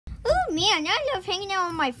man, I love hanging out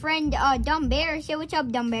with my friend, Dumb Bear. Say what's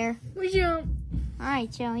up, Dumb Bear. What's up?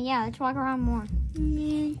 Alright, so yeah, let's walk around more.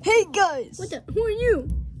 Hey guys! Who are you?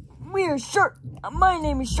 We are Shark. My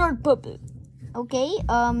name is Shark Puppet. Okay,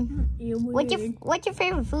 what's your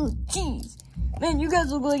favorite food? Cheese. Man, you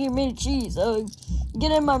guys look like you're made of cheese.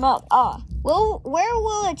 Get in my mouth. Well, where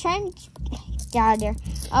will it get out of there?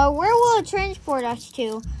 Where will it transport us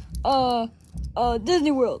to?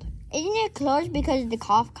 Disney World. Isn't it closed because of the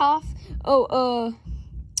cough? It will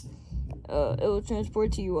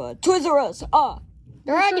transport to you, Toys R Us.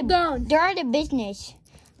 They're out of business.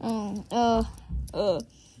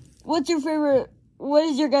 What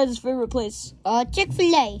is your guys' favorite place?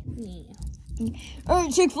 Chick-fil-A. Yeah.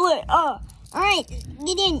 Alright, Chick-fil-A. Alright,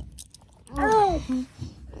 get in. Oh.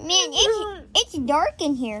 Man, it's dark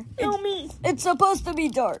in here. Help me. It's supposed to be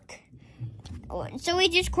dark. So we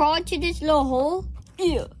just crawl into this little hole?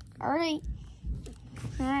 Yeah. Alright.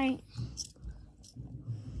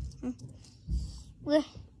 Well,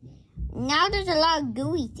 now there's a lot of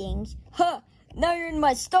gooey things. Now you're in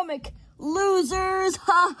my stomach. Losers.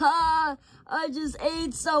 Ha. I just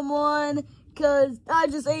ate someone. I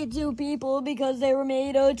just ate 2 people because they were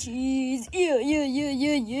made of cheese. Yeah.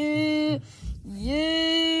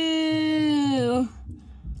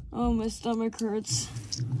 Oh, my stomach hurts.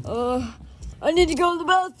 I need to go to the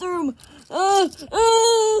bathroom.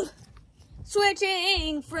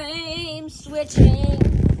 Switching frames.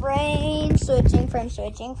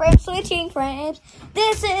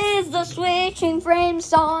 This is the switching frame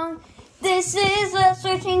song. It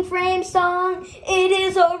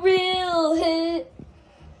is a real hit.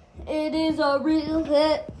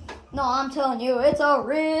 No, I'm telling you, it's a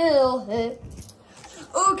real hit.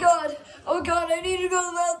 Oh God, I need to go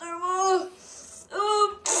to the bathroom.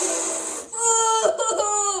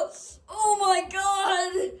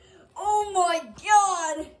 Oh my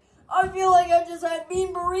God. I feel like I just had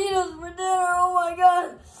bean burritos for dinner. Oh my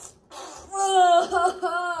God.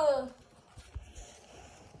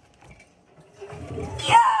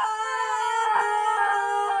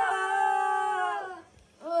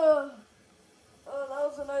 That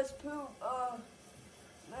was a nice poop.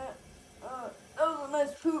 That was a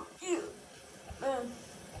nice poop. Man.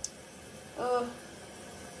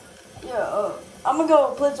 I'm gonna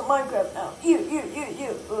go play some Minecraft now.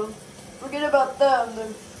 Forget about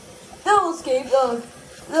them. They'll escape.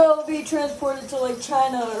 They'll be transported to like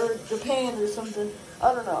China or Japan or something.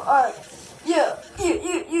 I don't know. Alright. Yeah.